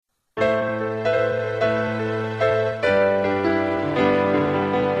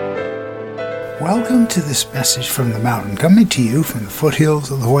Welcome to this message from the mountain, coming to you from the foothills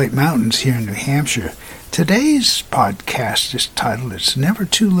of the White Mountains here in New Hampshire. Today's podcast is titled, It's Never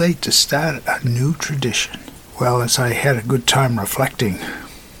Too Late to Start a New Tradition. Well, as I had a good time reflecting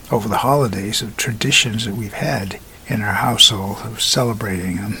over the holidays of traditions that we've had in our household, of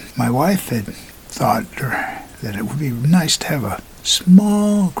celebrating them, my wife had thought that it would be nice to have a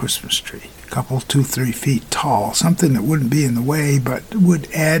small Christmas tree, a couple, 2-3 feet tall, something that wouldn't be in the way but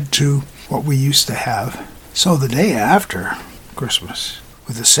would add to what we used to have. So the day after Christmas,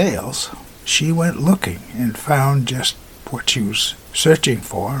 with the sales, she went looking and found just what she was searching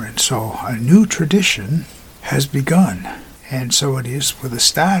for, and so a new tradition has begun. And so it is with the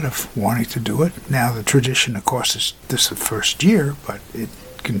start of wanting to do it. Now the tradition, of course, is this the first year, but it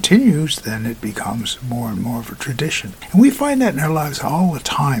continues, then it becomes more and more of a tradition. And we find that in our lives all the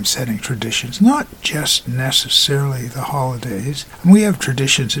time, setting traditions, not just necessarily the holidays. And we have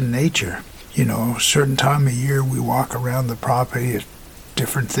traditions in nature. You know, a certain time of year we walk around the property at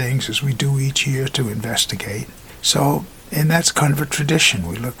different things as we do each year to investigate. So, and that's kind of a tradition.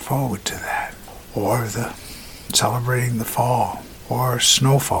 We look forward to that. Or the celebrating the fall, or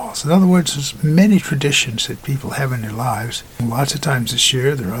snowfalls. In other words, there's many traditions that people have in their lives. And lots of times this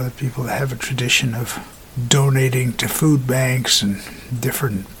year, there are other people that have a tradition of donating to food banks and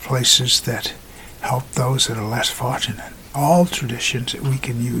different places that help those that are less fortunate. All traditions that we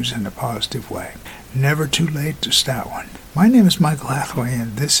can use in a positive way. Never too late to start one. My name is Michael Hathaway,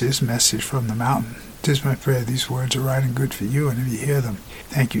 and this is Message from the Mountain. It is my prayer these words are right and good for you, and if you hear them,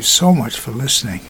 thank you so much for listening.